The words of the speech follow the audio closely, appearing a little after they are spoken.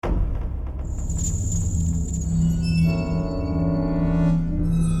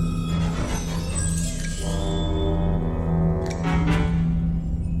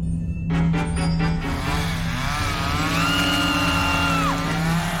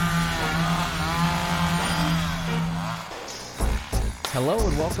Hello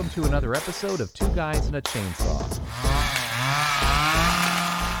and welcome to another episode of Two Guys and a Chainsaw.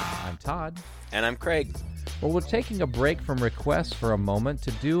 I'm Todd. And I'm Craig. Well, we're taking a break from requests for a moment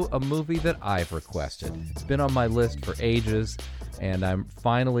to do a movie that I've requested. It's been on my list for ages, and I'm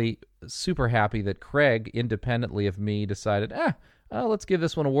finally super happy that Craig, independently of me, decided, let's give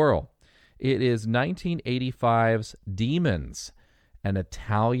this one a whirl. It is 1985's Demons, an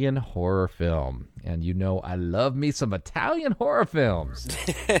Italian horror film. And you know I love me some Italian horror films.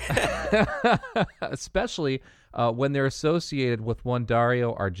 Especially when they're associated with one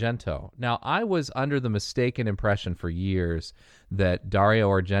Dario Argento. Now, I was under the mistaken impression for years that Dario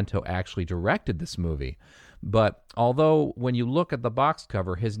Argento actually directed this movie. But although when you look at the box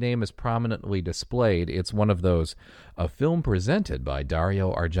cover, his name is prominently displayed, it's one of those, a film presented by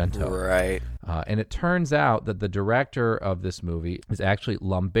Dario Argento. Right. And it turns out that the director of this movie is actually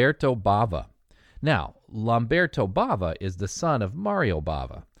Lamberto Bava. Now, Lamberto Bava is the son of Mario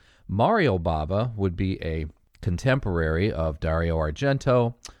Bava. Mario Bava would be a contemporary of Dario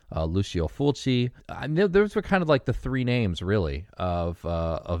Argento, Lucio Fulci. Those were kind of like the three names, really,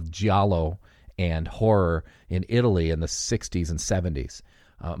 of giallo and horror in Italy in the 60s and 70s.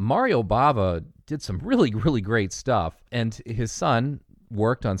 Mario Bava did some really, really great stuff, and his son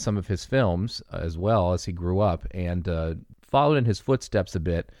worked on some of his films as well as he grew up and followed in his footsteps a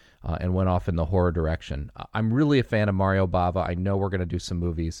bit and went off in the horror direction. I'm really a fan of Mario Bava. I know we're going to do some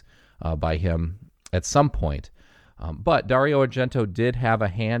movies by him at some point. But Dario Argento did have a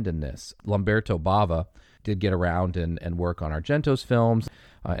hand in this. Lamberto Bava did get around and work on Argento's films.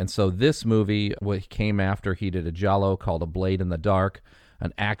 And so this movie came after he did a giallo called A Blade in the Dark,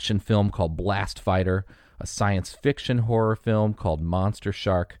 an action film called Blast Fighter, a science fiction horror film called Monster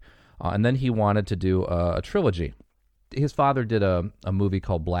Shark, and then he wanted to do a trilogy. His father did a movie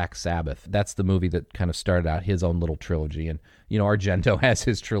called Black Sabbath. That's the movie that kind of started out his own little trilogy. And, you know, Argento has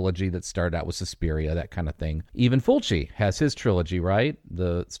his trilogy that started out with Suspiria, that kind of thing. Even Fulci has his trilogy, right?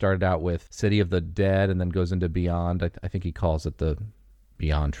 Started out with City of the Dead and then goes into Beyond. I think he calls it the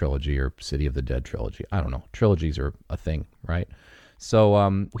Beyond trilogy or City of the Dead trilogy. I don't know. Trilogies are a thing, right?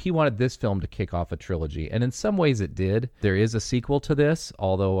 So he wanted this film to kick off a trilogy, and in some ways it did. There is a sequel to this,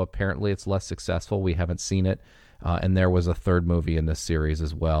 although apparently it's less successful. We haven't seen it. And there was a third movie in this series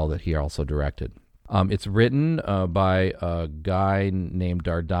as well that he also directed. It's written by a guy named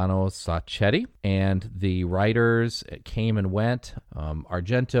Dardano Sacchetti, and the writers came and went.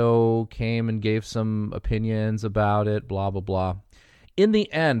 Argento came and gave some opinions about it, blah, blah, blah. In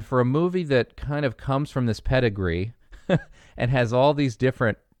the end, for a movie that kind of comes from this pedigree and has all these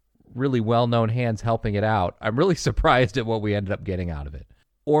different really well-known hands helping it out, I'm really surprised at what we ended up getting out of it.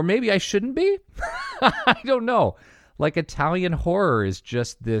 Or maybe I shouldn't be? I don't know. Like, Italian horror is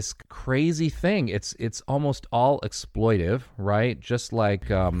just this crazy thing. It's almost all exploitive, right? Just like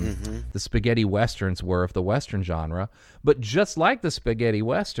the spaghetti westerns were of the Western genre. But just like the spaghetti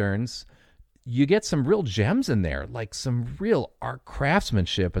westerns, you get some real gems in there, like some real art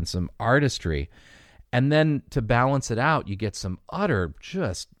craftsmanship and some artistry. And then to balance it out, you get some utter,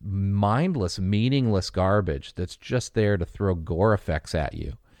 just mindless, meaningless garbage that's just there to throw gore effects at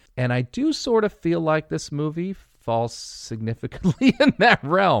you. And I do sort of feel like this movie falls significantly in that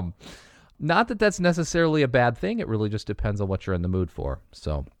realm. Not that that's necessarily a bad thing. It really just depends on what you're in the mood for.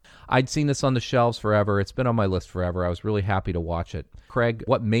 So I'd seen this on the shelves forever. It's been on my list forever. I was really happy to watch it. Craig,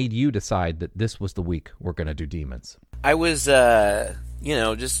 what made you decide that this was the week we're going to do Demons? I was,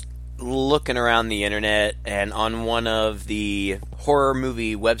 just looking around the internet, and on one of the horror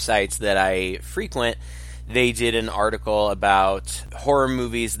movie websites that I frequent, they did an article about horror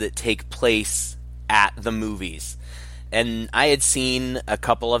movies that take place at the movies. And I had seen a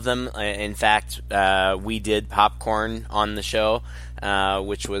couple of them. In fact, we did Popcorn on the show,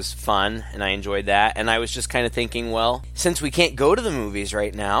 which was fun, and I enjoyed that. And I was just kind of thinking, well, since we can't go to the movies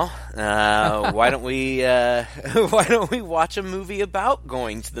right now, why don't we watch a movie about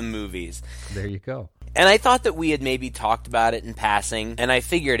going to the movies? There you go. And I thought that we had maybe talked about it in passing, and I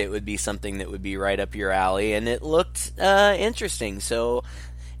figured it would be something that would be right up your alley, and it looked interesting. So,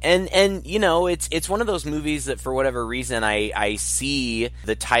 and you know, it's one of those movies that for whatever reason I see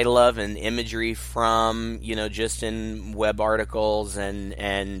the title of and imagery from, you know, just in web articles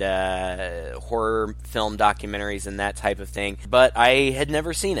and horror film documentaries and that type of thing. But I had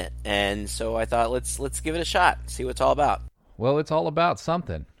never seen it, and so I thought let's give it a shot, see what it's all about. Well, it's all about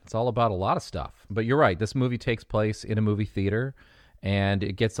something. It's all about a lot of stuff. But you're right. This movie takes place in a movie theater, and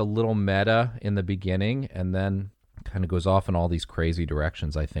it gets a little meta in the beginning, and then kind of goes off in all these crazy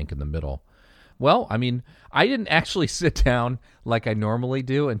directions, I think, in the middle. Well, I mean, I didn't actually sit down like I normally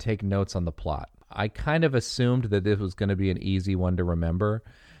do and take notes on the plot. I kind of assumed that this was going to be an easy one to remember.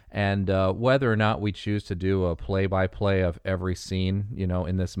 And whether or not we choose to do a play-by-play of every scene,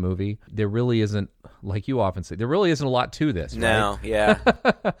 in this movie, there really isn't, like you often say, there really isn't a lot to this, right? No, yeah.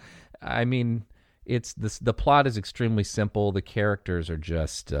 I mean, the plot is extremely simple. The characters are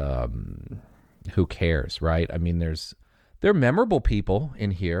just, who cares, right? I mean, they're memorable people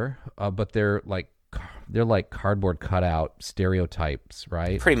in here, but they're like cardboard cutout stereotypes,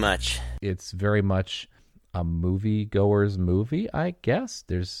 right? Pretty much. It's very much a moviegoer's movie, I guess.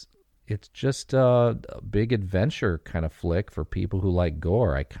 It's just a big adventure kind of flick for people who like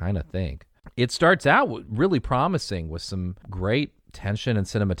gore, I kind of think. It starts out really promising with some great tension and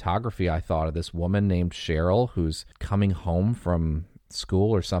cinematography, I thought, of this woman named Cheryl who's coming home from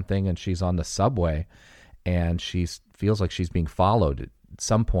school or something, and she's on the subway, and she feels like she's being followed. At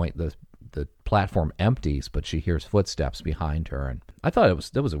some point, the platform empties, but she hears footsteps behind her, and I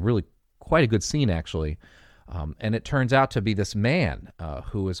thought that was a really quite a good scene, actually. And it turns out to be this man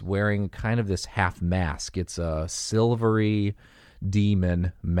who is wearing kind of this half mask. It's a silvery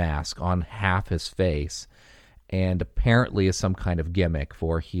demon mask on half his face, and apparently is some kind of gimmick,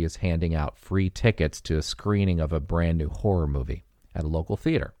 for he is handing out free tickets to a screening of a brand new horror movie at a local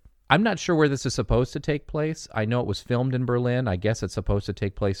theater. I'm not sure where this is supposed to take place. I know it was filmed in Berlin. I guess it's supposed to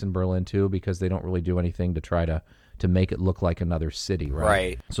take place in Berlin too, because they don't really do anything to try to make it look like another city, right?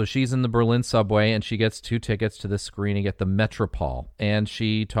 Right. So she's in the Berlin subway, and she gets 2 tickets to this screening at the Metropol. And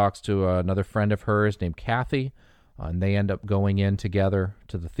she talks to another friend of hers named Kathy, and they end up going in together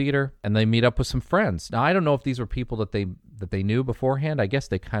to the theater, and they meet up with some friends. Now, I don't know if these were people that they knew beforehand. I guess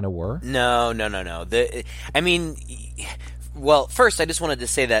they kind of were. No. Well, first, I just wanted to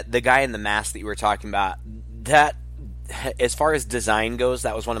say that the guy in the mask that you were talking about, that, as far as design goes,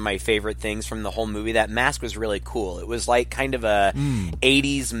 that was one of my favorite things from the whole movie. That mask was really cool. It was like kind of a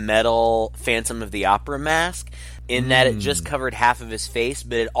 80s metal Phantom of the Opera mask, in that it just covered half of his face,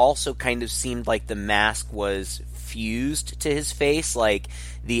 but it also kind of seemed like the mask was fused to his face, like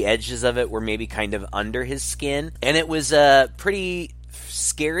the edges of it were maybe kind of under his skin. And it was pretty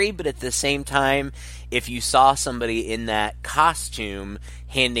scary, but at the same time, if you saw somebody in that costume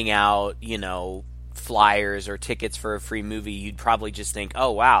handing out, flyers or tickets for a free movie, you'd probably just think,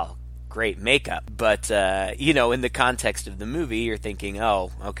 oh, wow, great makeup. But, in the context of the movie, you're thinking,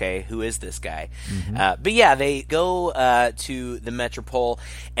 oh, okay, who is this guy? Mm-hmm. But yeah, they go to the Metropole,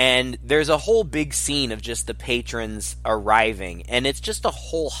 and there's a whole big scene of just the patrons arriving. And it's just a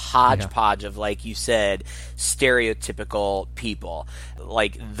whole hodgepodge of, like you said, stereotypical people.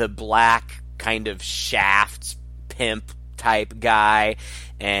 Like the black kind of Shaft pimp type guy,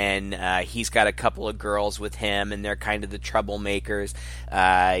 and he's got a couple of girls with him, and they're kind of the troublemakers.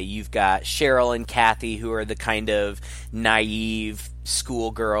 You've got Cheryl and Kathy, who are the kind of naive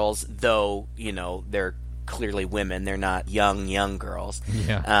schoolgirls, though, they're clearly women. They're not young girls.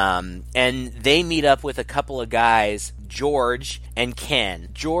 Yeah. And they meet up with a couple of guys, George and Ken.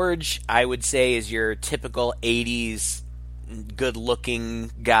 George, I would say, is your typical 80s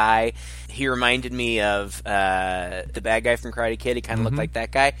good-looking guy. He reminded me of the bad guy from Karate Kid. He kind of looked like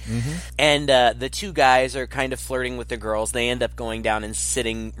that guy. Mm-hmm. And the 2 guys are kind of flirting with the girls. They end up going down and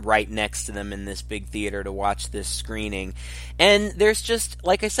sitting right next to them in this big theater to watch this screening. And there's just,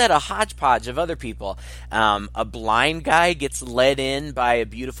 like I said, a hodgepodge of other people. A blind guy gets led in by a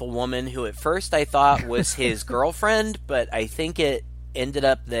beautiful woman who at first I thought was his girlfriend, but I think it ended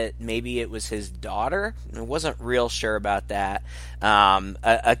up that maybe it was his daughter. I wasn't real sure about that.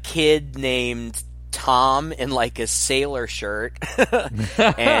 A kid named Tom in like a sailor shirt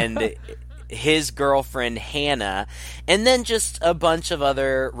and his girlfriend Hannah, and then just a bunch of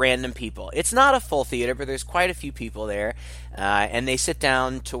other random people. It's not a full theater, but there's quite a few people there, and they sit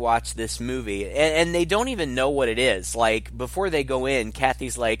down to watch this movie, and they don't even know what it is. Like, before they go in,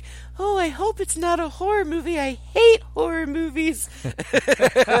 Kathy's like, oh, I hope it's not a horror movie. I hate horror movies.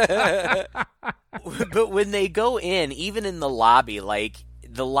 But when they go in, even in the lobby, like,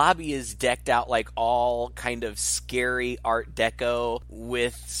 the lobby is decked out like all kind of scary Art Deco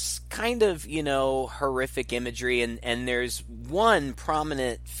with kind of, horrific imagery. And there's one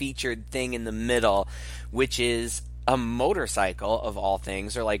prominent featured thing in the middle, which is a motorcycle, of all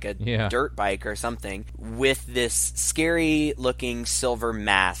things, or like a dirt bike or something, with this scary looking silver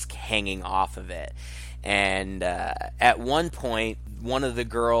mask hanging off of it. And at one point, one of the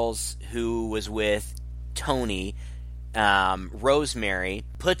girls who was with Tony, Rosemary,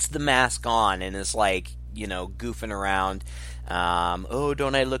 puts the mask on and is like, goofing around. Oh,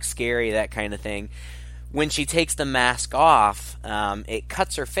 don't I look scary? That kind of thing. when she takes the mask off, it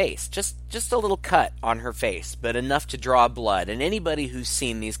cuts her face. Just a little cut on her face, but enough to draw blood. And anybody who's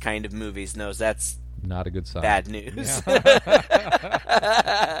seen these kind of movies knows that's not a good sign. Bad news.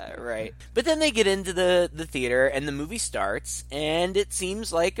 Right. But then they get into the theater, and the movie starts, and it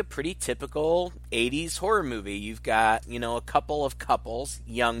seems like a pretty typical 80s horror movie. You've got, a couple of couples,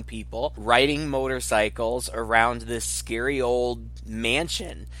 young people, riding motorcycles around this scary old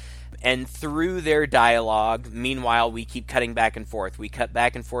mansion. And through their dialogue, meanwhile, we keep cutting back and forth. We cut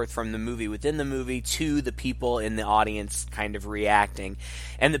back and forth from the movie within the movie to the people in the audience kind of reacting.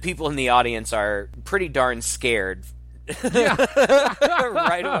 And the people in the audience are pretty darn scared. Yeah.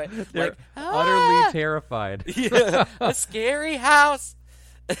 Right away. They're utterly terrified. Yeah, a scary house.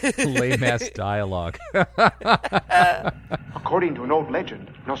 Lame-ass dialogue. According to an old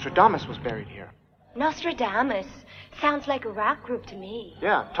legend, Nostradamus was buried here. Nostradamus? Sounds like a rock group to me.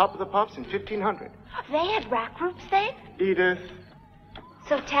 Yeah, Top of the Pops in 1500. They had rock groups then? Edith.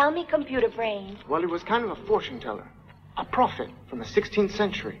 So tell me, computer brain. Well, he was kind of a fortune teller. A prophet from the 16th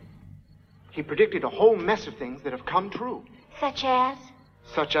century. He predicted a whole mess of things that have come true. Such as?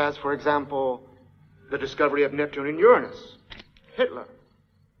 Such as, for example, the discovery of Neptune and Uranus. Hitler.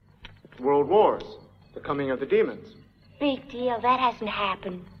 World wars. The coming of the demons. Big deal. That hasn't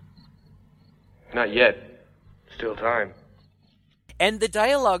happened. Not yet. Still time. And the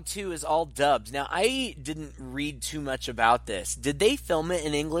dialogue, too, is all dubbed. Now, I didn't read too much about this. Did they film it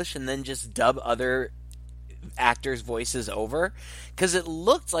in English and then just dub other actors' voices over? Because it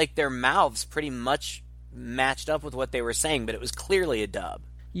looked like their mouths pretty much matched up with what they were saying, but it was clearly a dub.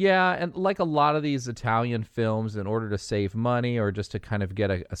 Yeah, and like a lot of these Italian films, in order to save money or just to kind of get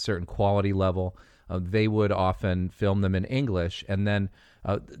a certain quality level, they would often film them in English, and then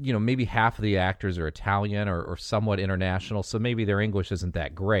maybe half of the actors are Italian or somewhat international, so maybe their English isn't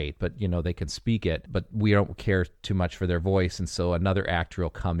that great, but they can speak it, but we don't care too much for their voice, and so another actor will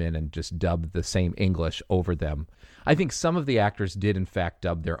come in and just dub the same English over them. I think some of the actors did in fact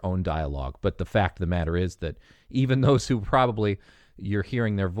dub their own dialogue, but the fact of the matter is that even those who probably you're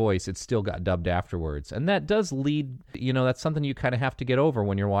hearing their voice, it still got dubbed afterwards. And that does lead, that's something you kind of have to get over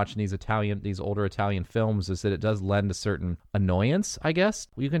when you're watching these older Italian films, is that it does lend a certain annoyance, I guess.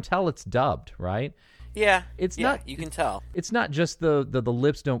 You can tell it's dubbed, right? Yeah, You can tell. It's not just the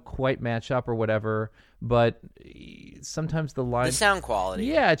lips don't quite match up or whatever, but sometimes the lines... The sound quality.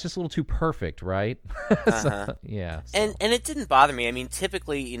 Yeah, it's just a little too perfect, right? Uh-huh. Yeah. So. And it didn't bother me. I mean,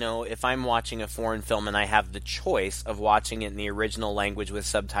 typically, if I'm watching a foreign film and I have the choice of watching it in the original language with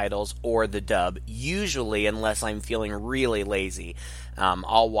subtitles or the dub, usually, unless I'm feeling really lazy,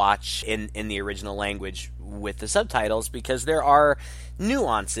 I'll watch in the original language with the subtitles, because there are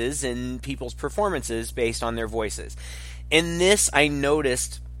nuances in people's performances based on their voices. In this, I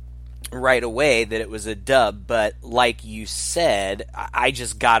noticed right away that it was a dub, but like you said, I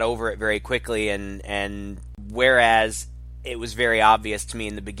just got over it very quickly, and whereas it was very obvious to me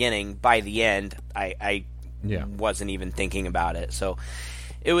in the beginning, by the end, I wasn't even thinking about it. So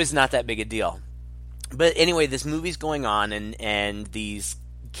it was not that big a deal. But anyway, this movie's going on, and these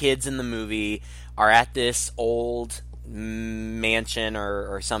kids in the movie are at this old mansion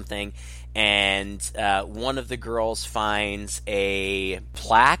or something, and one of the girls finds a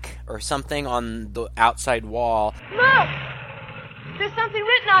plaque or something on the outside wall. Look! There's something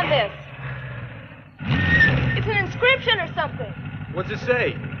written on this. It's an inscription or something. What's it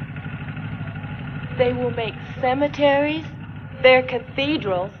say? They will make cemeteries, their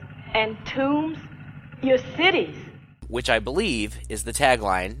cathedrals, and tombs your cities. Which I believe is the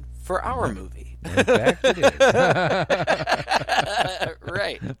tagline for our movie. In fact, it is.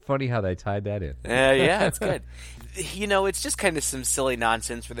 Right. Funny how they tied that in. Yeah, it's good. It's just kind of some silly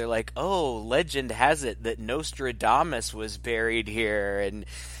nonsense where they're like, oh, legend has it that Nostradamus was buried here, and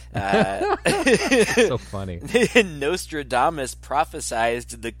so funny. Nostradamus prophesied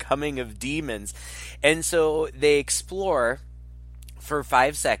the coming of demons. And so they explore for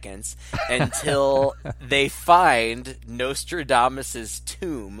 5 seconds until they find Nostradamus's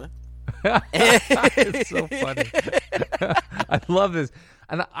tomb. It's so funny. I love this.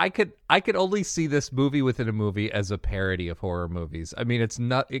 And I could only see this movie within a movie as a parody of horror movies. I mean,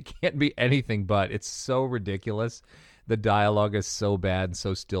 it can't be anything but. It's so ridiculous. The dialogue is so bad and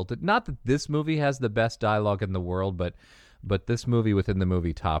so stilted. Not that this movie has the best dialogue in the world, but this movie within the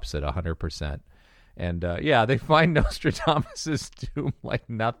movie tops it 100%. And they find Nostradamus' tomb like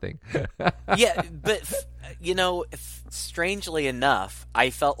nothing. Yeah, but strangely enough, I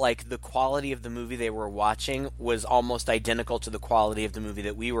felt like the quality of the movie they were watching was almost identical to the quality of the movie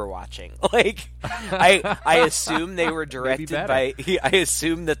that we were watching. Like, I assume they were directed by. I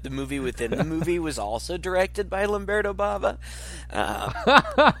assume that the movie within the movie was also directed by Lamberto Bava,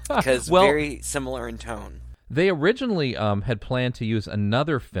 because very similar in tone. They originally had planned to use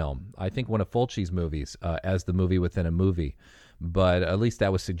another film, I think one of Fulci's movies, as the movie within a movie. But at least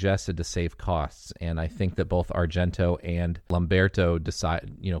that was suggested to save costs. And I think that both Argento and Lamberto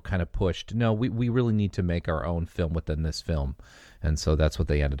kind of pushed, no, we really need to make our own film within this film. And so that's what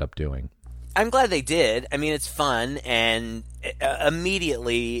they ended up doing. I'm glad they did. I mean, it's fun, and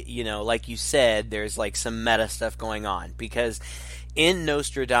immediately, like you said, there's like some meta stuff going on, because in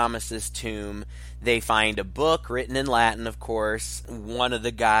Nostradamus' tomb, they find a book written in Latin, of course. One of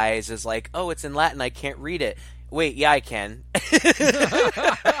the guys is like, oh, it's in Latin, I can't read it. Wait, yeah, I can.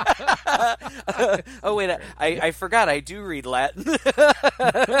 Oh, wait, I forgot I do read Latin.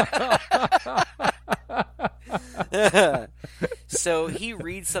 So he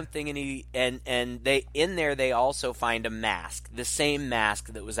reads something, and they also find a mask, the same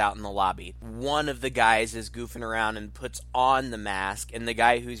mask that was out in the lobby. One of the guys is goofing around and puts on the mask, and the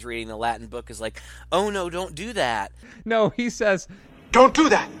guy who's reading the Latin book is like, "Oh no, don't do that." No, he says, "Don't do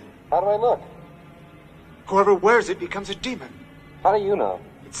that. How do I look? Whoever wears it becomes a demon." How do you know?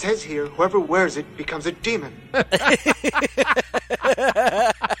 It says here, whoever wears it becomes a demon.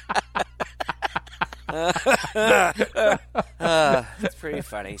 It's pretty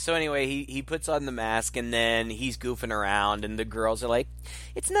funny. So anyway, he puts on the mask, and then he's goofing around, and the girls are like,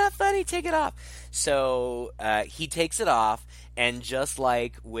 "It's not funny, take it off." So he takes it off, and just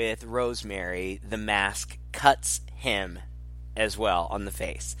like with Rosemary, the mask cuts him as well on the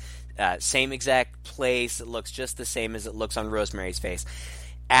face. Same exact place. It looks just the same as it looks on Rosemary's face.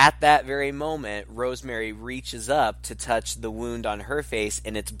 At that very moment, Rosemary reaches up to touch the wound on her face,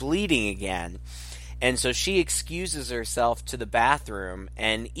 and it's bleeding again. And so she excuses herself to the bathroom,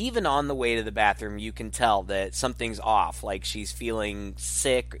 and even on the way to the bathroom, you can tell that something's off, like she's feeling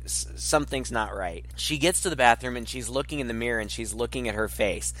sick, something's not right. She gets to the bathroom, and she's looking in the mirror, and she's looking at her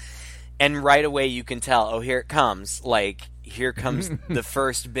face. And right away you can tell, oh, here it comes. Like, here comes the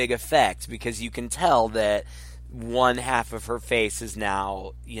first big effect, because you can tell that one half of her face is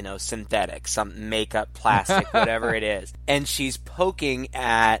now, synthetic, some makeup, plastic, whatever it is. And she's poking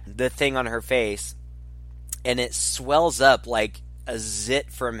at the thing on her face, and it swells up like a zit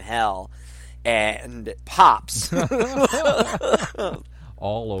from hell and pops.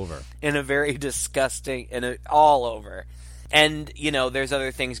 All over. In a very disgusting, all over. And, there's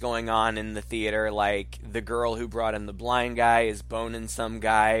other things going on in the theater, like the girl who brought in the blind guy is boning some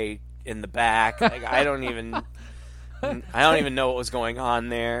guy in the back. Like, I don't even know what was going on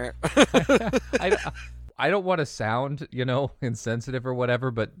there. I don't want to sound, insensitive or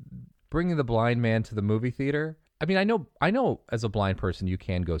whatever, but bringing the blind man to the movie theater. I mean, I know as a blind person you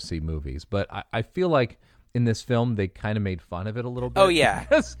can go see movies, but I feel like in this film they kind of made fun of it a little bit. Oh yeah,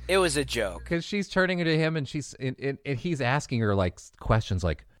 it was a joke. Because she's turning to him and and he's asking her like questions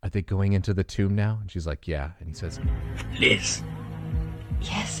like, "Are they going into the tomb now?" And she's like, "Yeah." And he says, "Liz,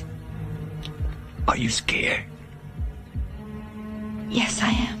 Yes. are you scared?" Yes, I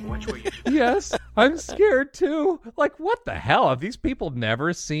am. Watch where you "Yes, I'm scared too." Like, what the hell? Have these people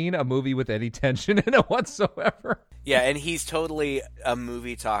never seen a movie with any tension in it whatsoever? Yeah, and he's totally a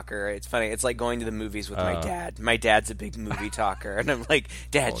movie talker. It's funny. It's like going to the movies with my dad. My dad's a big movie talker. And I'm like,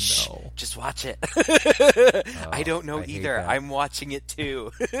 "Dad, shh, just watch it." I don't know either. I'm watching it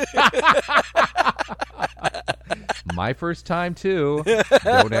too. My first time too.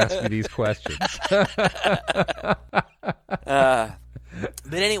 Don't ask me these questions.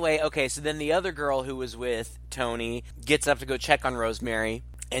 But anyway, okay, so then the other girl who was with Tony gets up to go check on Rosemary,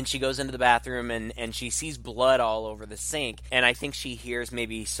 and she goes into the bathroom, and she sees blood all over the sink, and I think she hears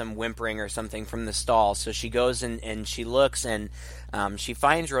maybe some whimpering or something from the stall, so she goes and she looks, and she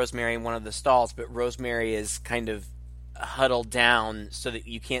finds Rosemary in one of the stalls, but Rosemary is kind of huddled down so that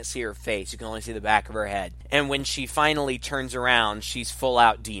you can't see her face. You can only see the back of her head. And when she finally turns around, she's full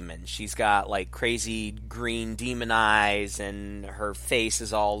out demon. She's got like crazy green demon eyes, and her face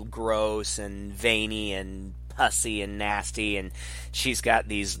is all gross and veiny and pussy and nasty, and she's got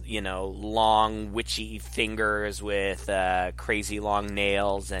these, long witchy fingers with crazy long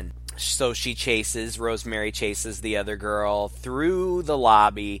nails. And so Rosemary chases the other girl through the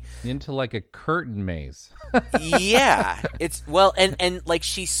lobby into like a curtain maze. Yeah, it's and like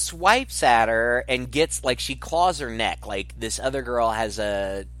she swipes at her and gets, like, she claws her neck. Like, this other girl has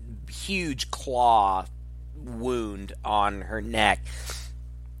a huge claw wound on her neck.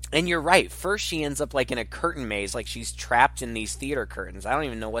 And you're right. First, she ends up like in a curtain maze, like she's trapped in these theater curtains. I don't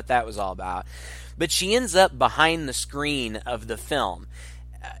even know what that was all about. But she ends up behind the screen of the film.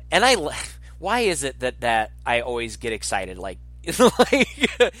 And why is it that I always get excited? Like, it's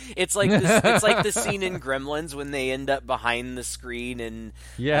like the scene in Gremlins when they end up behind the screen, and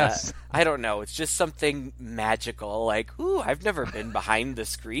yes, I don't know. It's just something magical. Like, ooh, I've never been behind the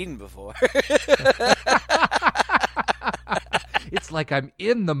screen before. It's like I'm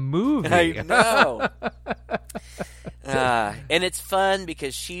in the movie. I know. And it's fun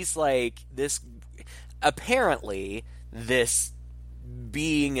because she's like this. Apparently, this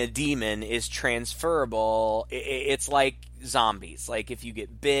being a demon is transferable. It's like zombies. Like if you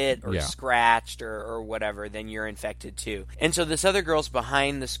get bit or scratched or whatever, then you're infected too. And so this other girl's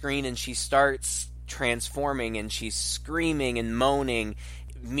behind the screen and she starts transforming and she's screaming and moaning.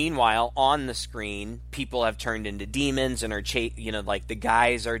 Meanwhile, on the screen, people have turned into demons and are like the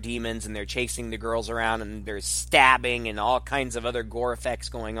guys are demons and they're chasing the girls around and there's stabbing and all kinds of other gore effects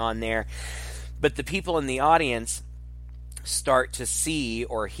going on there. But the people in the audience start to see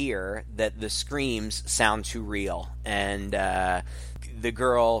or hear that the screams sound too real. And the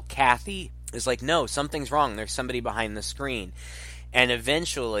girl, Kathy, is like, no, something's wrong. There's somebody behind the screen. And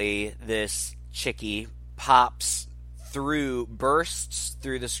eventually this chickie bursts through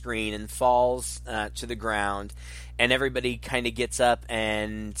the screen and falls to the ground. And everybody kind of gets up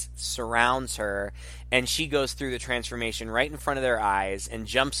and surrounds her. And she goes through the transformation right in front of their eyes and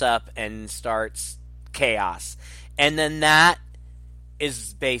jumps up and starts chaos. And then that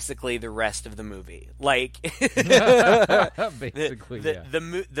is basically the rest of the movie. Like, basically,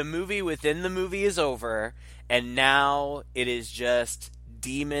 the movie within the movie is over, and now it is just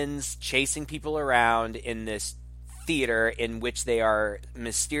demons chasing people around in this theater in which they are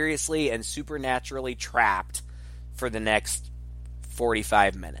mysteriously and supernaturally trapped for the next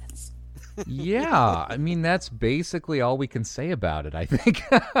 45 minutes. Yeah, I mean, that's basically all we can say about it, I think.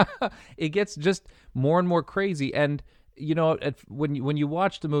 It gets just more and more crazy. And, you know, when you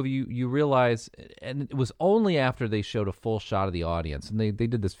watch the movie, you realize, and it was only after they showed a full shot of the audience, and they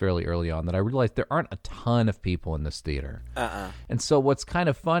did this fairly early on, that I realized there aren't a ton of people in this theater. And so what's kind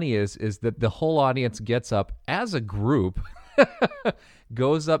of funny is that the whole audience gets up as a group,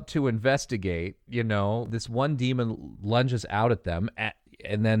 goes up to investigate. You know, this one demon lunges out at them,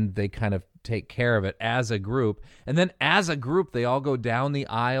 and then they kind of take care of it as a group. And then as a group, they all go down the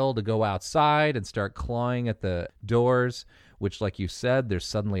aisle to go outside and start clawing at the doors, which, like you said, there's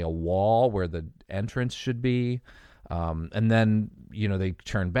suddenly a wall where the entrance should be. And then, you know, they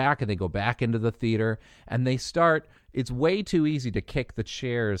turn back and they go back into the theater and they start. It's way too easy to kick the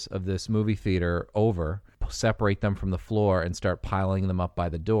chairs of this movie theater over, separate them from the floor, and start piling them up by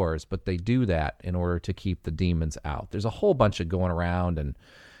the doors. But they do that in order to keep the demons out. There's a whole bunch of going around and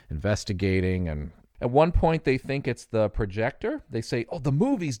investigating. And at one point, they think it's the projector. They say, oh, the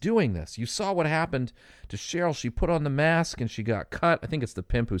movie's doing this. You saw what happened to Cheryl. She put on the mask and she got cut. I think it's the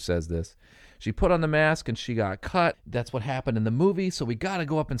pimp who says this. She put on the mask and she got cut. That's what happened in the movie. So we got to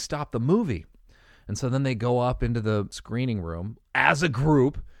go up and stop the movie. And so then they go up into the screening room as a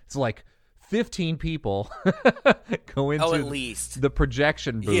group. It's like 15 people go into at least the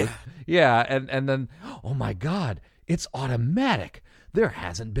projection booth. Yeah, and then, oh my God, it's automatic. There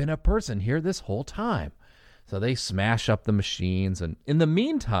hasn't been a person here this whole time. So they smash up the machines. And in the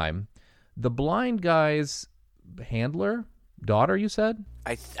meantime, the blind guy's daughter, you said?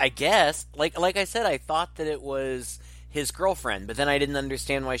 I guess. Like I said, I thought that it was his girlfriend, but then I didn't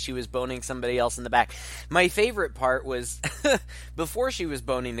understand why she was boning somebody else in the back. My favorite part was before she was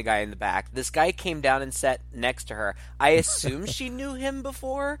boning the guy in the back, this guy came down and sat next to her. I assume she knew him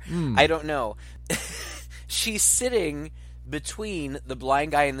before. I don't know. She's sitting between the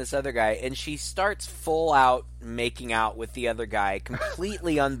blind guy and this other guy, and she starts full out making out with the other guy,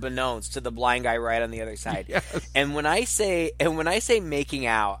 completely unbeknownst to the blind guy right on the other side. Yes. And when I say making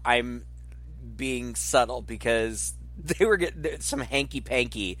out, I'm being subtle because they were getting some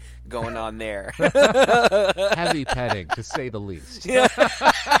hanky-panky going on there. Heavy petting, to say the least. Yeah.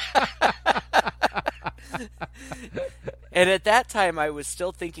 And at that time, I was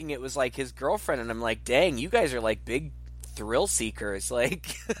still thinking it was like his girlfriend, and I'm like, dang, you guys are like big thrill seekers.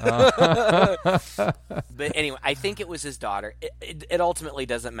 Like, but anyway, I think it was his daughter. It ultimately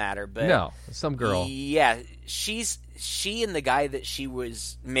doesn't matter. But no, some girl. Yeah, she and the guy that she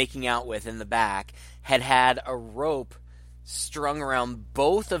was making out with in the back had a rope strung around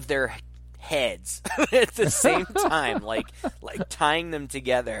both of their heads at the same time, like tying them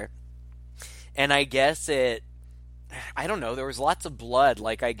together. And I guess it I don't know, there was lots of blood.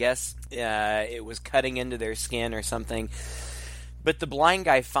 Like, I guess it was cutting into their skin or something. But the blind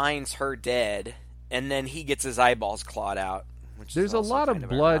guy finds her dead, and then he gets his eyeballs clawed out. Which There's is a also lot kind of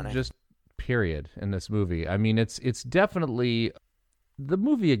blood, ironic. just period, in this movie. I mean, it's definitely, the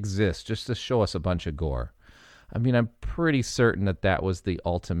movie exists just to show us a bunch of gore. I mean, I'm pretty certain that was the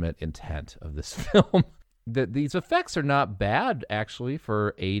ultimate intent of this film. That these effects are not bad, actually,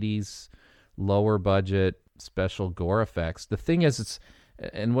 for 80s lower budget special gore effects. The thing is,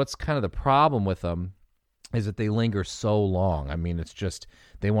 and what's kind of the problem with them is that they linger so long. I mean, it's just,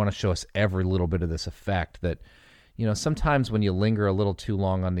 they want to show us every little bit of this effect that, you know, sometimes when you linger a little too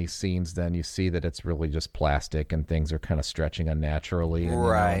long on these scenes, then you see that it's really just plastic and things are kind of stretching unnaturally. And,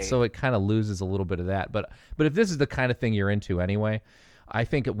 Right. and so it kind of loses a little bit of that. But if this is the kind of thing you're into anyway, I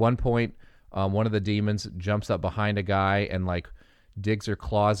think at one point, one of the demons jumps up behind a guy and like digs her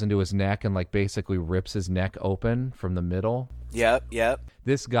claws into his neck and like basically rips his neck open from the middle. Yep.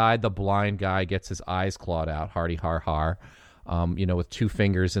 This guy, the blind guy, gets his eyes clawed out, hardy har har, you know, with 2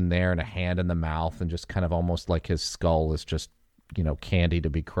 fingers in there and a hand in the mouth, and just kind of almost like his skull is just, you know, candy to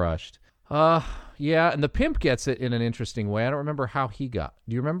be crushed. Yeah, and the pimp gets it in an interesting way. I don't remember how he got.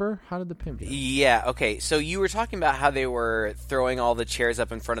 Do you remember? How did the pimp get it? Yeah, okay. So you were talking about how they were throwing all the chairs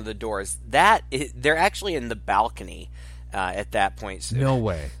up in front of the doors. They're actually in the balcony at that point. So, No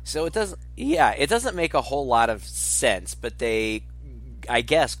way. So it doesn't make a whole lot of sense, but they, I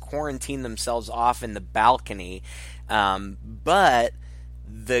guess, quarantine themselves off in the balcony. But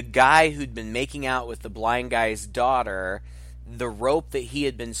the guy who'd been making out with the blind guy's daughter, the rope that he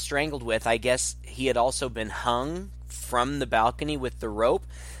had been strangled with, I guess he had also been hung from the balcony with the rope.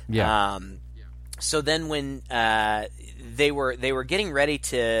 Yeah. So then when they were getting ready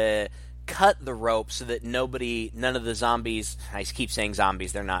to cut the rope so that none of the zombies, I keep saying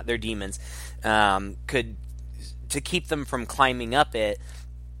zombies, they're not, they're demons, to keep them from climbing up it,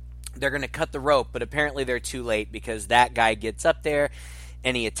 they're going to cut the rope, but apparently they're too late because that guy gets up there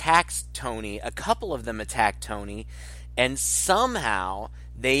and he attacks Tony. A couple of them attack Tony, and somehow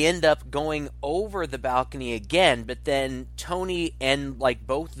they end up going over the balcony again, but then Tony and like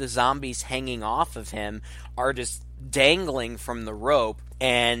both the zombies hanging off of him are just dangling from the rope,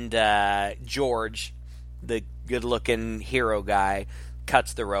 and George, the good-looking hero guy,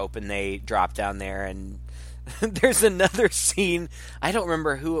 cuts the rope and they drop down there. And there's another scene, I don't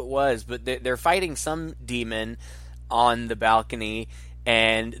remember who it was, but they're fighting some demon on the balcony,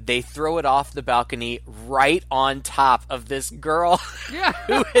 and they throw it off the balcony right on top of this girl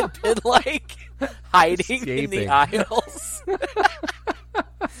who had been like hiding in the aisles.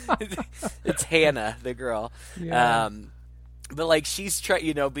 It's Hannah, the girl. Yeah. But like she's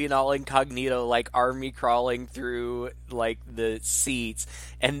being all incognito, like army crawling through like the seats,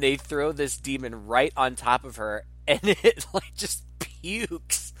 and they throw this demon right on top of her, and it like just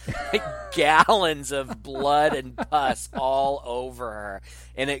pukes like gallons of blood and pus all over her,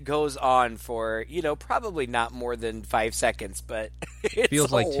 and it goes on for probably not more than 5 seconds, but it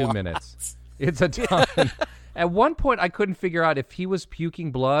feels like 2 minutes. It's a ton. At one point, I couldn't figure out if he was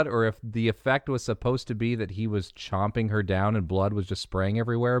puking blood or if the effect was supposed to be that he was chomping her down and blood was just spraying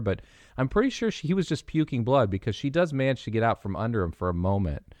everywhere. But I'm pretty sure he was just puking blood, because she does manage to get out from under him for a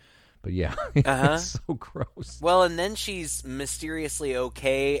moment. But yeah, it's so gross. Well, and then she's mysteriously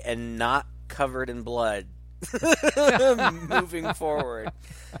okay and not covered in blood. Moving forward.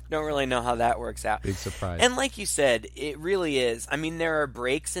 Don't really know how that works out. Big surprise. And like you said, it really is. I mean, there are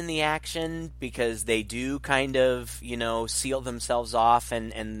breaks in the action because they do kind of, seal themselves off,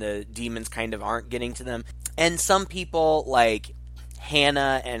 and the demons kind of aren't getting to them. And some people, like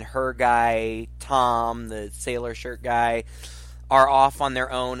Hannah and her guy, Tom, the sailor shirt guy, are off on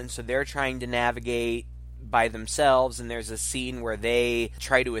their own, and so they're trying to navigate by themselves, and there's a scene where they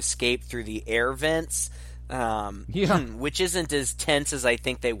try to escape through the air vents. Which isn't as tense as I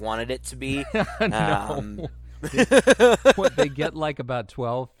think they wanted it to be. No. What, they get like about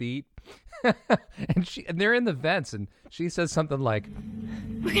 12 feet, and they're in the vents, and she says something like,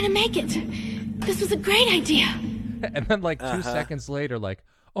 "We're gonna make it. This was a great idea." And then like 2 seconds later, like,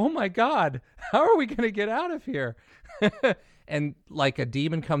 "Oh my God, how are we gonna get out of here?" And like a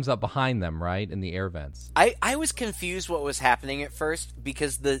demon comes up behind them, right, in the air vents. I was confused what was happening at first,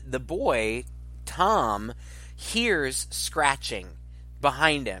 because the boy, Tom, hears scratching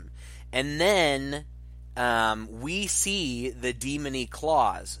behind him, and then we see the demon-y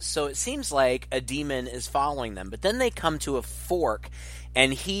claws, so it seems like a demon is following them. But then they come to a fork,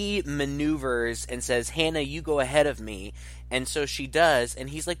 And he maneuvers and says, Hannah, you go ahead of me. And so she does, and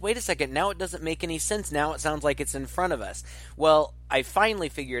he's like, wait a second, now it doesn't make any sense. Now it sounds like it's in front of us. Well, I finally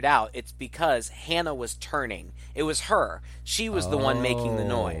figured out it's because Hannah was turning. It was her. She was the one making the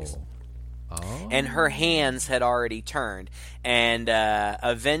noise. Oh. And her hands had already turned. And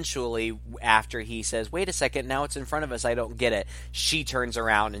eventually, after he says, wait a second, now it's in front of us, I don't get it, she turns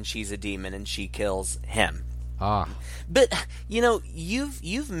around and she's a demon and she kills him. Ah. But,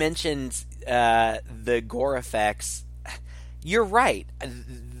 you've mentioned the gore effects. You're right.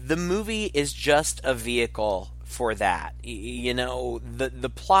 The movie is just a vehicle for that.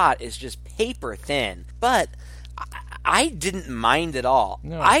 The plot is just paper thin. But I didn't mind at all.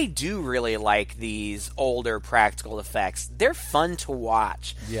 No. I do really like these older practical effects. They're fun to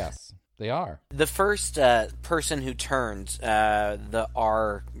watch. Yes, they are. The first person who turns, the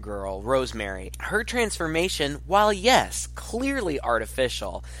R girl, Rosemary, her transformation, while yes, clearly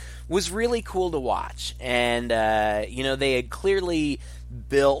artificial, was really cool to watch. And, they had clearly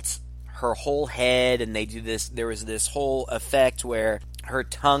built her whole head, and there was this whole effect where her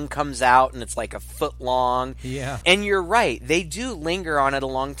tongue comes out and it's like a foot long. Yeah. And you're right, they do linger on it a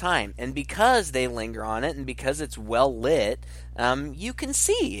long time. And because they linger on it and because it's well lit, you can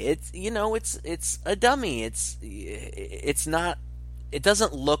see it's a dummy. It's not, it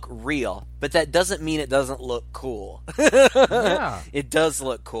doesn't look real, but that doesn't mean it doesn't look cool. Yeah. It does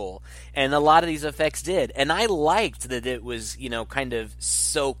look cool. And a lot of these effects did. And I liked that it was, kind of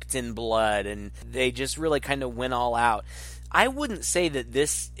soaked in blood, and they just really kind of went all out. I wouldn't say that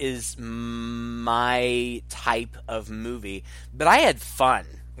this is my type of movie, but I had fun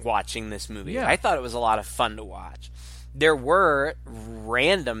watching this movie. Yeah. I thought it was a lot of fun to watch. There were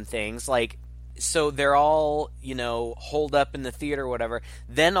random things, like, so they're all, holed up in the theater or whatever.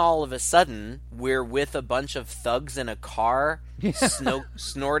 Then all of a sudden, we're with a bunch of thugs in a car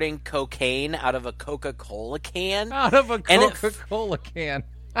snorting cocaine out of a Coca-Cola can. Out of a Coca-Cola can.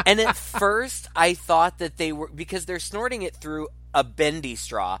 And at first, I thought that they were, because they're snorting it through a bendy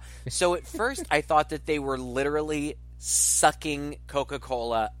straw. So at first, I thought that they were literally sucking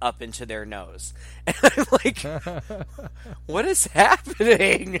Coca-Cola up into their nose. And I'm like, what is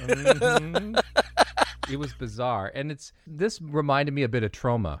happening? Mm-hmm. It was bizarre. And this reminded me a bit of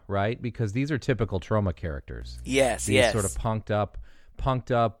Trauma, right? Because these are typical Trauma characters. Yes, These yes. sort of punked up,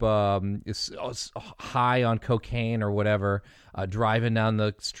 high on cocaine or whatever, driving down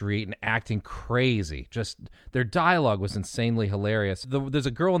the street and acting crazy. Just their dialogue was insanely hilarious. There's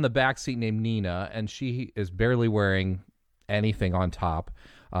a girl in the backseat named Nina, and she is barely wearing anything on top.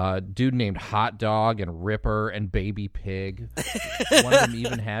 Dude named Hot Dog and Ripper and Baby Pig. One of them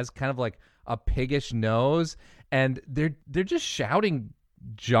even has kind of like a piggish nose, and they're just shouting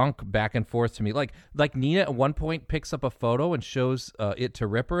junk back and forth to me. Like Nina at one point picks up a photo and shows it to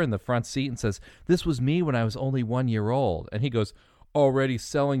Ripper in the front seat and says, "This was me when I was only 1 year old." And he goes, "Already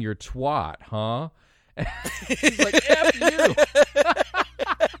selling your twat, huh?" And she's like, "F you."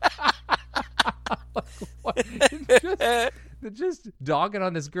 They're just dogging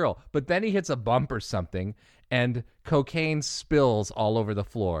on this girl. But then he hits a bump or something, and cocaine spills all over the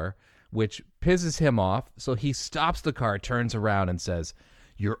floor, which pisses him off. So he stops the car, turns around, and says,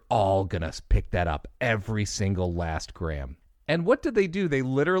 "You're all going to pick that up, every single last gram." And what did they do? They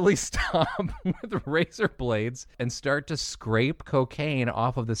literally stop with razor blades and start to scrape cocaine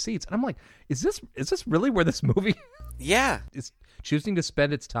off of the seats. And I'm like, is this really where this movie is choosing to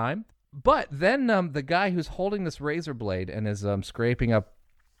spend its time? But then the guy who's holding this razor blade and is scraping up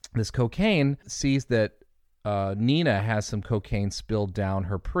this cocaine sees that Nina has some cocaine spilled down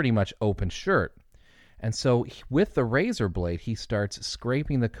her pretty much open shirt. And so with the razor blade, he starts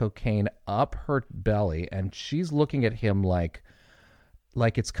scraping the cocaine up her belly, and she's looking at him like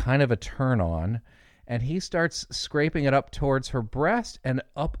it's kind of a turn on. And he starts scraping it up towards her breast and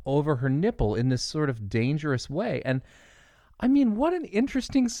up over her nipple in this sort of dangerous way. And I mean, what an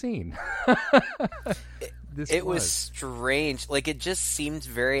interesting scene. It was strange. Like, it just seemed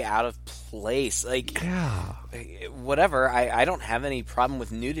very out of place. Like, yeah, whatever. I don't have any problem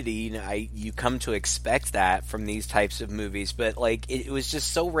with nudity. You come to expect that from these types of movies. But, like, it was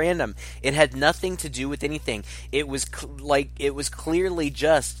just so random. It had nothing to do with anything. It was it was clearly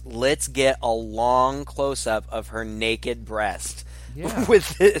just, let's get a long close-up of her naked breast. Yeah.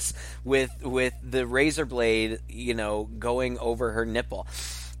 with the razor blade, going over her nipple.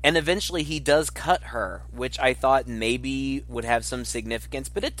 And eventually he does cut her, which I thought maybe would have some significance,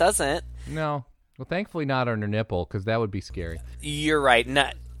 but it doesn't. No. Well, thankfully not on her nipple, because that would be scary. You're right.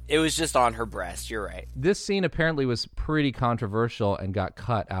 It was just on her breast. You're right. This scene apparently was pretty controversial and got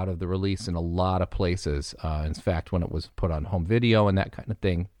cut out of the release in a lot of places. In fact, when it was put on home video and that kind of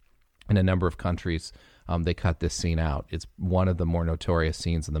thing in a number of countries, they cut this scene out. It's one of the more notorious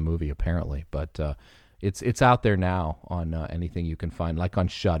scenes in the movie, apparently. But it's out there now on anything you can find, like on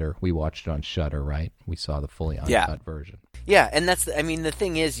Shudder. We watched it on Shudder, right? We saw the fully uncut version. Yeah, and the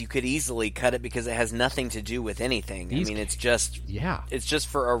thing is, you could easily cut it because it has nothing to do with anything. It's just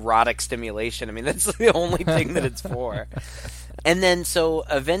for erotic stimulation. I mean, that's the only thing that it's for. And then, so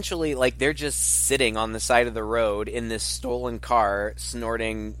eventually, like, they're just sitting on the side of the road in this stolen car,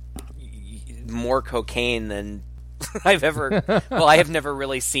 snorting more cocaine than I've ever. Well, I have never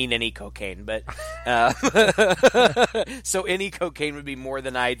really seen any cocaine, but so any cocaine would be more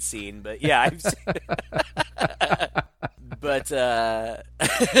than I'd seen. But yeah, I've seen. But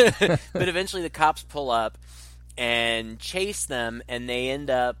eventually the cops pull up and chase them, and they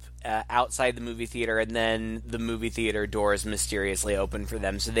end up outside the movie theater, and then the movie theater doors mysteriously open for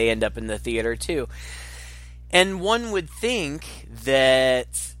them, so they end up in the theater too. And one would think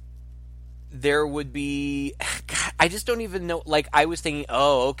that there would be... God, I just don't even know. Like, I was thinking,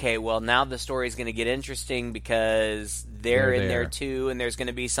 oh, okay, well, now the story's going to get interesting because they're in there too, and there's going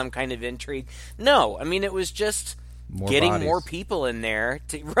to be some kind of intrigue. No, I mean, it was just... more people in there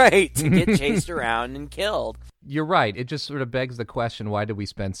to get chased around and killed. You're right. It just sort of begs the question, why did we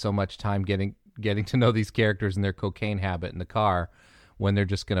spend so much time getting to know these characters and their cocaine habit in the car when they're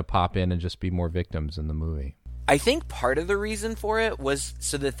just going to pop in and just be more victims in the movie? I think part of the reason for it was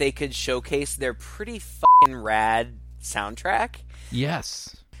so that they could showcase their pretty fucking rad soundtrack.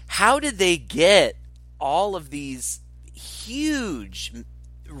 Yes. How did they get all of these huge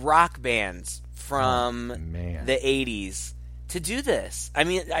rock bands from the 80s to do this? I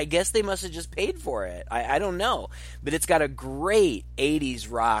mean, I guess they must have just paid for it. I don't know. But it's got a great 80s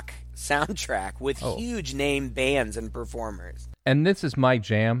rock soundtrack with huge name bands and performers. And this is my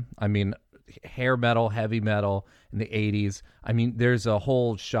jam. I mean, hair metal, heavy metal in the 80s. I mean, there's a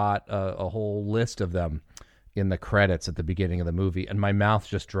whole shot, a whole list of them in the credits at the beginning of the movie, and my mouth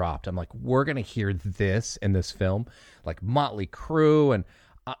just dropped. I'm like, we're going to hear this in this film? Like Motley Crue and...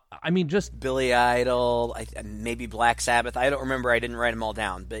 I mean, just Billy Idol, maybe Black Sabbath. I don't remember. I didn't write them all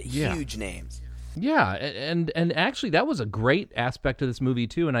down, but huge names. Yeah, and actually, that was a great aspect of this movie,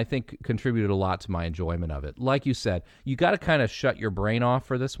 too, and I think contributed a lot to my enjoyment of it. Like you said, you got to kind of shut your brain off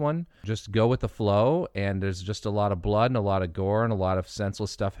for this one. Just go with the flow, and there's just a lot of blood and a lot of gore and a lot of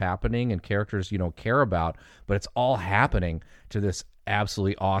senseless stuff happening and characters you don't care about, but it's all happening to this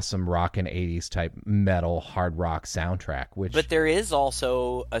absolutely awesome rockin' 80s type metal hard rock soundtrack. But there is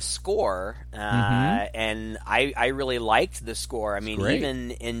also a score, and I really liked the score. I mean, even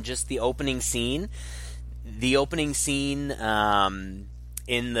in just the opening scene in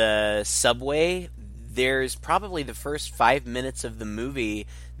the subway, there's probably the first 5 minutes of the movie,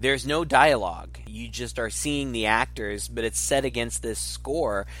 there's no dialogue. You just are seeing the actors, but it's set against this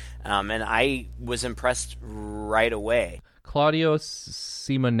score, and I was impressed right away. Claudio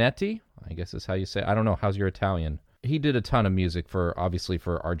Simonetti, I guess is how you say it. I don't know. How's your Italian? He did a ton of music obviously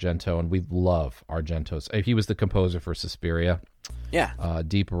for Argento, and we love Argento's. He was the composer for Suspiria. Yeah.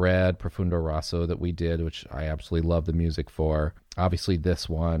 Deep Red, Profundo Rosso that we did, which I absolutely love the music for. Obviously this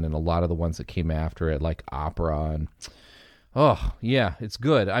one and a lot of the ones that came after it, like Opera and... Oh, yeah, it's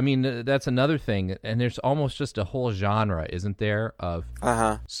good. I mean, that's another thing. And there's almost just a whole genre, isn't there, of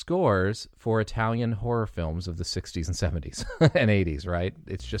scores for Italian horror films of the 60s and 70s and 80s, right?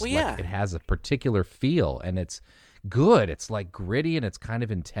 It's just it has a particular feel, and it's good. It's like gritty, and it's kind of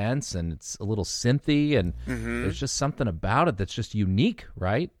intense, and it's a little synthy, and there's just something about it that's just unique,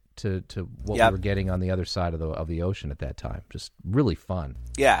 right? To what we were getting on the other side of the ocean at that time. Just really fun.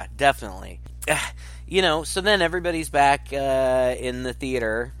 Yeah, definitely. So then everybody's back in the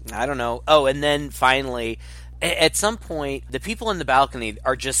theater. I don't know. Oh, and then finally, at some point, the people in the balcony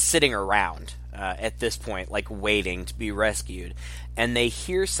are just sitting around at this point, like waiting to be rescued. And they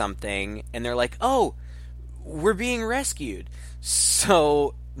hear something, and they're like, oh, we're being rescued.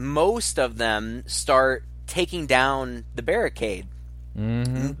 So most of them start taking down the barricade.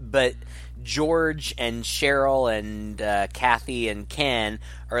 But George and Cheryl and Kathy and Ken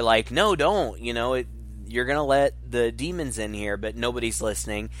are like, no, don't. You're going to let the demons in here, but nobody's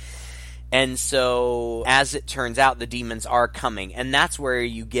listening. And so, as it turns out, the demons are coming. And that's where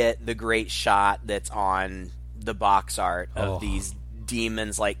you get the great shot that's on the box art of these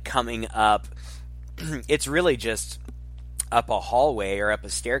demons, like, coming up. It's really just up a hallway or up a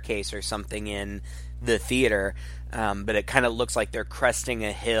staircase or something in the theater. But it kind of looks like they're cresting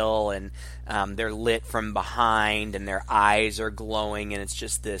a hill, and they're lit from behind, and their eyes are glowing, and it's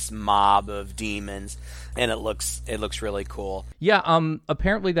just this mob of demons, and it looks really cool. Yeah,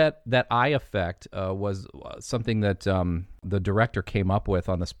 apparently that eye effect was something that the director came up with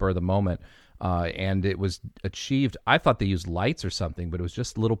on the spur of the moment, and it was achieved. I thought they used lights or something, but it was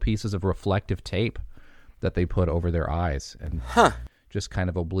just little pieces of reflective tape that they put over their eyes, and just kind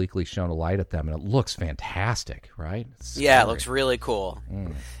of obliquely shone a light at them, and it looks fantastic, right? Yeah, it looks really cool.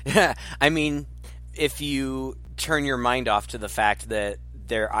 I mean, if you turn your mind off to the fact that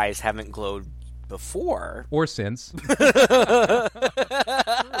their eyes haven't glowed before or since, but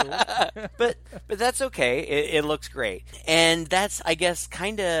that's okay. It looks great, and that's, I guess,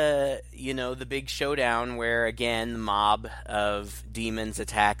 kind of, the big showdown where, again, the mob of demons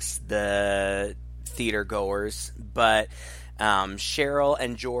attacks the theater goers, but Cheryl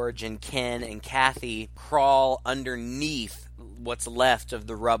and George and Ken and Kathy crawl underneath what's left of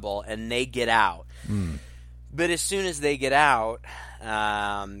the rubble, and they get out. But as soon as they get out,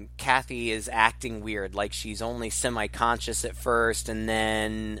 Kathy is acting weird, like she's only semi-conscious at first, and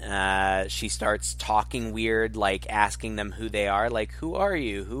then she starts talking weird, like asking them who they are, like, who are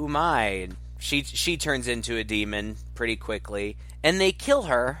you? Who am I? And she turns into a demon pretty quickly, and they kill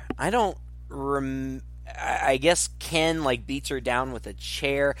her. I guess Ken beats her down with a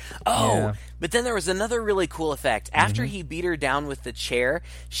chair. But then there was another really cool effect. After he beat her down with the chair,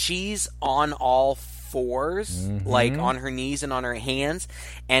 she's on all fours, like on her knees and on her hands,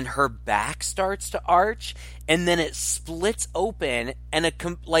 and her back starts to arch, and then it splits open, and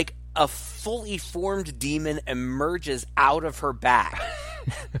a fully formed demon emerges out of her back.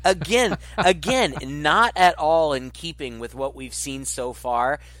 Again, not at all in keeping with what we've seen so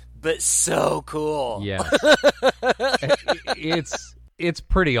far, but so cool. Yeah. It's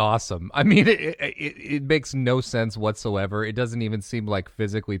pretty awesome. I mean, it makes no sense whatsoever. It doesn't even seem like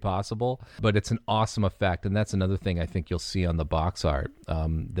physically possible, but it's an awesome effect, and that's another thing I think you'll see on the box art,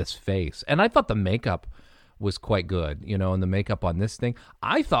 this face. And I thought the makeup was quite good, and the makeup on this thing.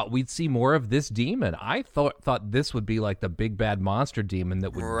 I thought we'd see more of this demon. I thought this would be like the big bad monster demon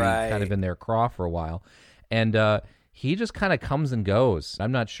that would be kind of in their craw for a while. And he just kind of comes and goes.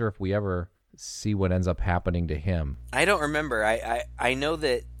 I'm not sure if we ever see what ends up happening to him. I don't remember. I know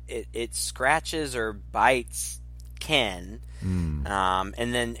that it scratches or bites Ken,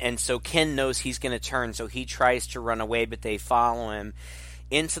 and so Ken knows he's going to turn, so he tries to run away, but they follow him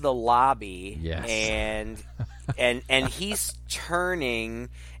into the lobby. Yes. and he's turning,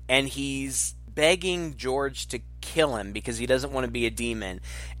 and he's begging George to kill him because he doesn't want to be a demon,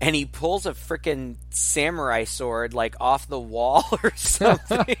 and he pulls a freaking samurai sword off the wall or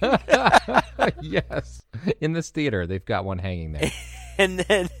something. Yes, in this theater they've got one hanging there. And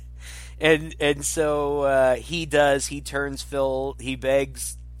then and so he turns Phil, he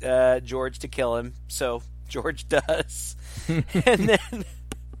begs George to kill him, so George does. and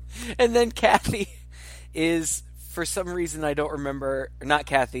then Kathy is, for some reason I don't remember, not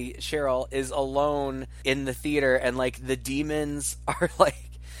Kathy, Cheryl is alone in the theater, and the demons are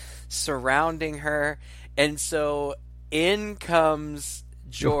surrounding her, and so in comes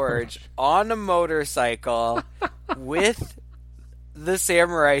George on a motorcycle with the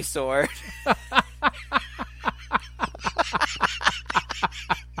samurai sword.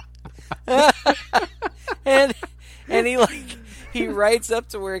 and he rides up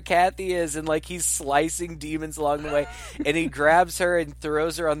to where Kathy is, and he's slicing demons along the way, and he grabs her and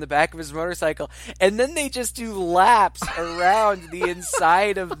throws her on the back of his motorcycle, and then they just do laps around the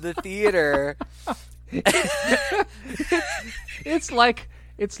inside of the theater. It's like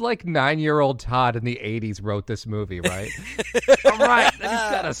 9-year-old Todd in the 80s wrote this movie, right? All right, then he's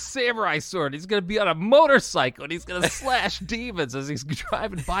got a samurai sword. He's going to be on a motorcycle, and he's going to slash demons as he's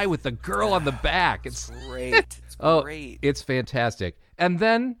driving by with the girl on the back. It's great. It's great. It's fantastic. And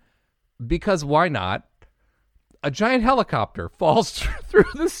then, because why not, a giant helicopter falls through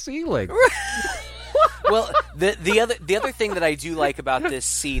the ceiling. Well, the other thing that I do like about this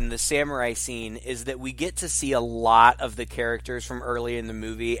scene, the samurai scene, is that we get to see a lot of the characters from early in the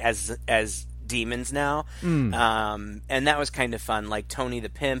movie as demons now, and that was kind of fun. Tony the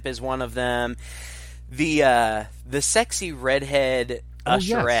Pimp is one of them. The sexy redhead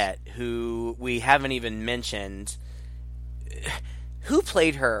usherette, who we haven't even mentioned. Who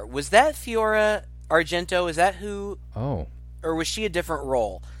played her? Was that Fiora Argento? Is that who? Oh, or was she a different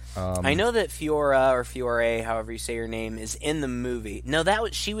role? I know that Fiora, or Fiore, however you say her name, is in the movie. No,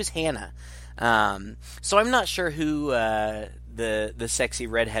 she was Hannah. So I'm not sure who the sexy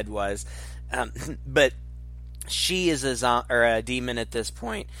redhead was, but she is a demon at this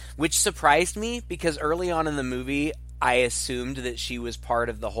point, which surprised me because early on in the movie, I assumed that she was part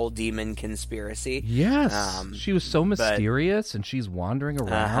of the whole demon conspiracy. Yes, she was so mysterious, and she's wandering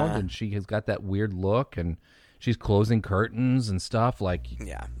around, and she has got that weird look, and she's closing curtains and stuff.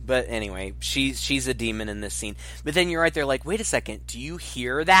 Yeah, but anyway, she's a demon in this scene. But then you're right there, like, wait a second, do you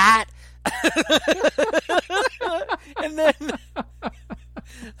hear that? And then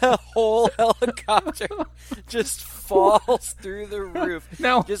a whole helicopter just falls through the roof.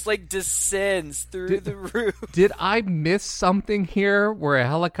 Now, just like descends through the roof. Did I miss something here where a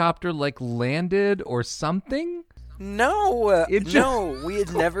helicopter landed or something? No, no, we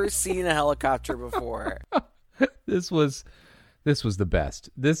had never seen a helicopter before. This was the best.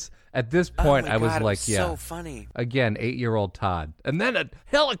 At this point, I was like, yeah, so funny. Again, 8-year-old Todd, and then a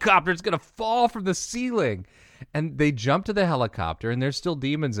helicopter's gonna fall from the ceiling, and they jump to the helicopter, and there's still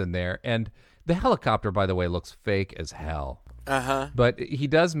demons in there, and the helicopter, by the way, looks fake as hell. But he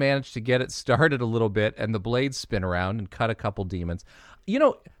does manage to get it started a little bit, and the blades spin around and cut a couple demons. You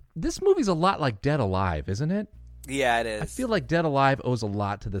know, this movie's a lot like Dead Alive, isn't it? Yeah, it is. I feel like Dead Alive owes a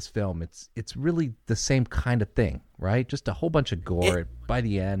lot to this film. It's really the same kind of thing, right? Just a whole bunch of gore by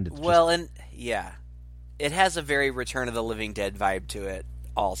the end. It has a very Return of the Living Dead vibe to it,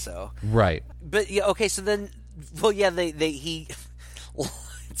 also. Right. But yeah, okay. So then, he.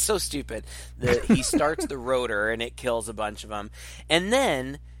 It's so stupid. He starts the rotor and it kills a bunch of them, and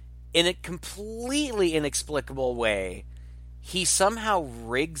then, in a completely inexplicable way, he somehow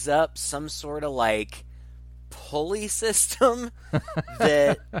rigs up some sort of pulley system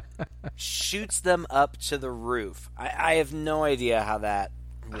that shoots them up to the roof. I have no idea how that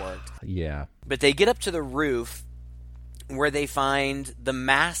worked. Yeah. But they get up to the roof where they find the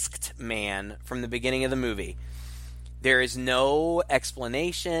masked man from the beginning of the movie. There is no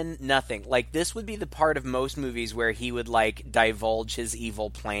explanation, nothing. This would be the part of most movies where he would divulge his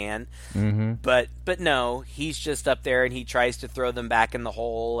evil plan. Mm-hmm. But no, he's just up there and he tries to throw them back in the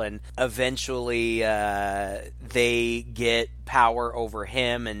hole, and eventually they get power over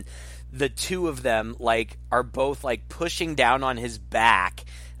him, and the two of them are both pushing down on his back,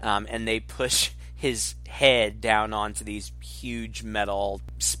 and they push his head down onto these huge metal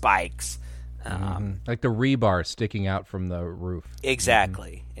spikes. Like the rebar sticking out from the roof.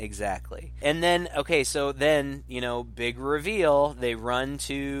 Exactly. And then, big reveal. They run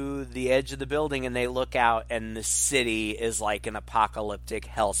to the edge of the building and they look out, and the city is like an apocalyptic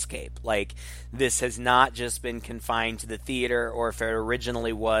hellscape. This has not just been confined to the theater, or if it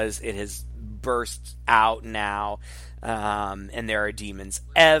originally was, it has burst out now. And there are demons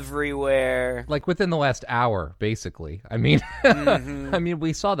everywhere. Within the last hour, basically. I mean, mm-hmm. I mean,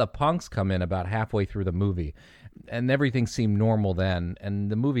 we saw the punks come in about halfway through the movie, and everything seemed normal then. And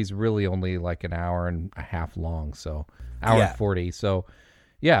the movie's really only an hour and a half long, so hour and 40. So,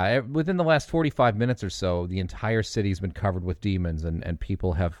 yeah, within the last 45 minutes or so, the entire city's been covered with demons, and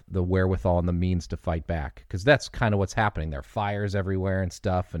people have the wherewithal and the means to fight back, because that's kind of what's happening. There are fires everywhere and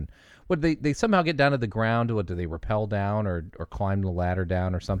stuff, and they somehow get down to the ground? What do they rappel down or climb the ladder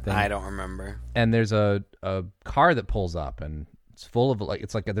down or something? I don't remember. And there's a car that pulls up, and it's full of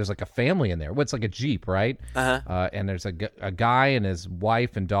there's a family in there. It's like a Jeep, right? And there's a guy and his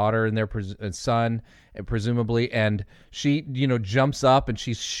wife and daughter and their son, presumably, and she jumps up and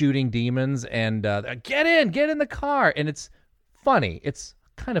she's shooting demons and get in the car, and it's funny. It's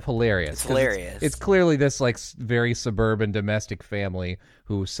kind of hilarious. It's hilarious. It's clearly this very suburban domestic family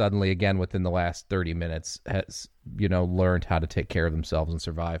who suddenly, again, within the last 30 minutes has, learned how to take care of themselves and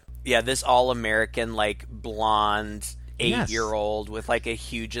survive. Yeah, this all-American, blonde 8-year-old with a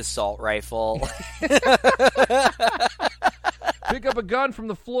huge assault rifle. Pick up a gun from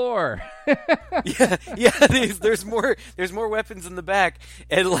the floor. There's more weapons in the back,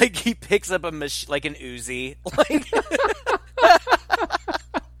 and he picks up a an Uzi.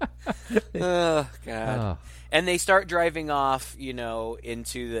 Oh God! Oh. And they start driving off,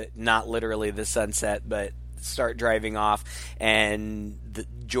 into the, not literally the sunset, but start driving off. And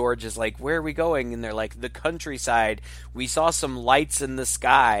George is like, "Where are we going?" And they're like, "The countryside. We saw some lights in the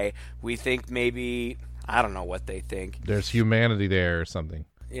sky. We think maybe, I don't know what they think. There's humanity there or something."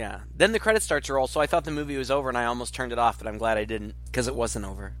 Yeah. Then the credits start to roll. So I thought the movie was over, and I almost turned it off, but I'm glad I didn't, because it wasn't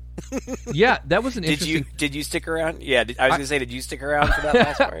over. Yeah, that was an interesting. Did you stick around? Yeah, I was gonna say, did you stick around for that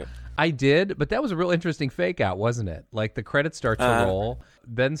last part? I did, but that was a real interesting fake out, wasn't it? The credits start to roll,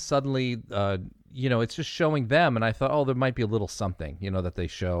 then suddenly, it's just showing them, and I thought, oh, there might be a little something, that they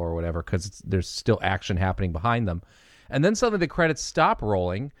show or whatever, because there's still action happening behind them, and then suddenly the credits stop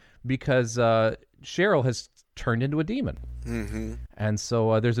rolling because Cheryl has turned into a demon. Mm-hmm. And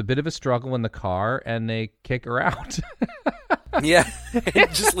so there's a bit of a struggle in the car, and they kick her out. Yeah,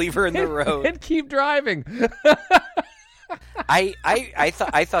 just leave her in the road and keep driving. I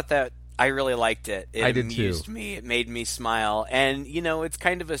thought that I really liked it. It I did amused too. me. It made me smile, and it's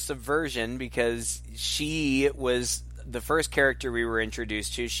kind of a subversion because she was the first character we were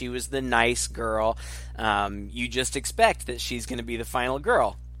introduced to. She was the nice girl. You just expect that she's going to be the final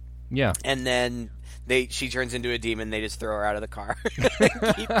girl. Yeah, and then she turns into a demon. They just throw her out of the car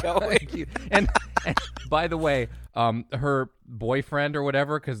and keep going. and by the way, her boyfriend or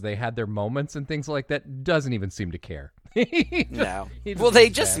whatever, because they had their moments and things like that, doesn't even seem to care. No. Well, they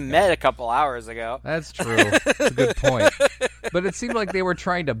just met a couple hours ago. That's true. That's a good point. But it seemed like they were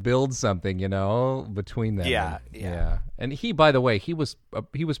trying to build something, between them. Yeah. And he, by the way, he was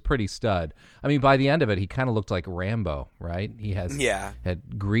pretty stud. I mean, by the end of it, he kind of looked like Rambo, right? He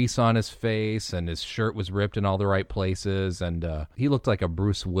had grease on his face, and his shirt was ripped in all the right places, and he looked like a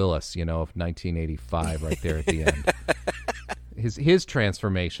Bruce Willis, of 1985, right there at the end. His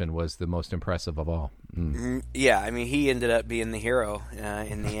transformation was the most impressive of all. Yeah, I mean, he ended up being the hero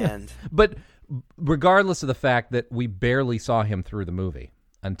in the end. But regardless of the fact that we barely saw him through the movie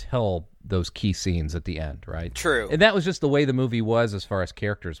until those key scenes at the end, right? True. And that was just the way the movie was as far as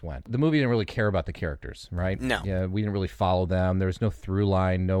characters went. The movie didn't really care about the characters, right? No. Yeah, we didn't really follow them. There was no through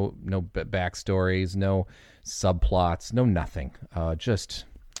line, no backstories, no subplots, no nothing. Just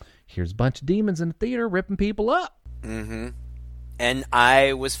here's a bunch of demons in the theater ripping people up. Mm-hmm. And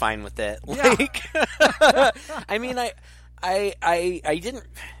I was fine with it. Like, I mean, I didn't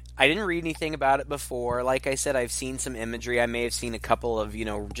read anything about it before. Like I said, I've seen some imagery. I may have seen a couple of,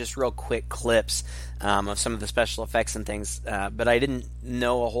 just real quick clips of some of the special effects and things, but I didn't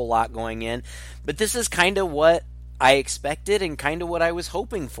know a whole lot going in. But this is kind of what I expected and kind of what I was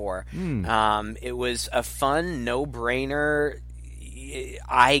hoping for. It was a fun, no-brainer,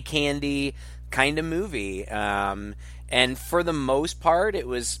 eye candy kind of movie. And for the most part, it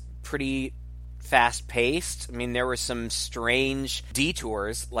was pretty fast-paced. I mean, there were some strange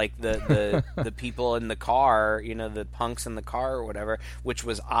detours, like the people in the car, the punks in the car or whatever, which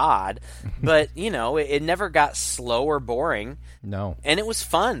was odd. But, it never got slow or boring. No. And it was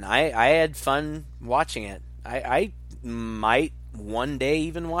fun. I had fun watching it. I might one day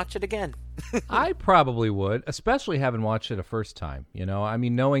even watch it again. I probably would, especially having watched it a first time. I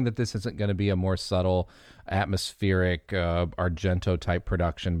mean, knowing that this isn't going to be a more subtle, atmospheric, Argento type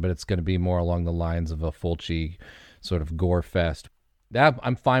production, but it's going to be more along the lines of a Fulci sort of gore fest.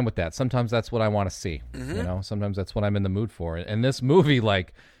 I'm fine with that. Sometimes that's what I want to see. Sometimes that's what I'm in the mood for. And this movie,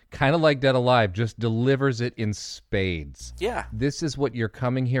 kind of like Dead Alive, just delivers it in spades. Yeah. This is what you're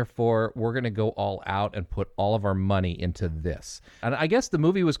coming here for. We're going to go all out and put all of our money into this. And I guess the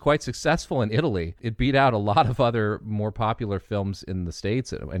movie was quite successful in Italy. It beat out a lot of other more popular films in the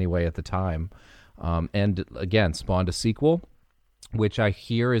States, anyway, at the time. And again, spawned a sequel, which I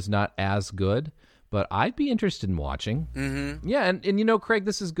hear is not as good, but I'd be interested in watching. Mm-hmm. Yeah, and Craig,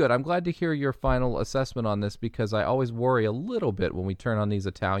 this is good. I'm glad to hear your final assessment on this, because I always worry a little bit when we turn on these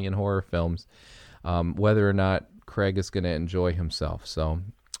Italian horror films, whether or not Craig is going to enjoy himself. So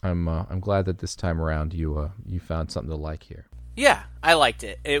I'm glad that this time around you found something to like here. Yeah, I liked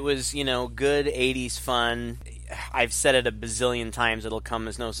it. It was, good 80s fun. I've said it a bazillion times. It'll come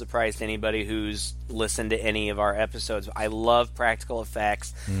as no surprise to anybody who's listened to any of our episodes. I love practical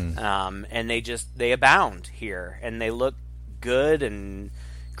effects, and they abound here, and they look good and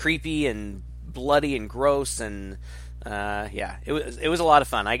creepy and bloody and gross, and it was a lot of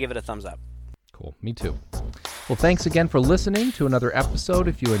fun. I give it a thumbs up. Cool. Me too. Well, thanks again for listening to another episode.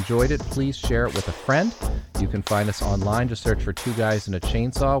 If you enjoyed it, please share it with a friend. You can find us online. Just search for Two Guys and a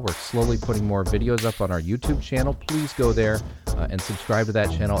Chainsaw. We're slowly putting more videos up on our YouTube channel. Please go there and subscribe to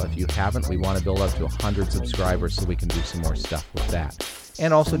that channel if you haven't. We want to build up to 100 subscribers so we can do some more stuff with that.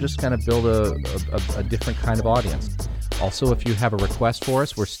 And also just kind of build a different kind of audience. Also, if you have a request for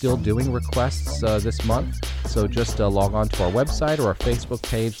us, we're still doing requests this month. So just log on to our website or our Facebook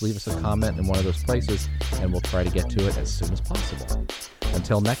page, leave us a comment in one of those places, and we'll try to get to it as soon as possible.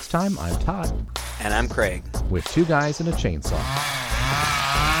 Until next time, I'm Todd. And I'm Craig. With Two Guys and a Chainsaw.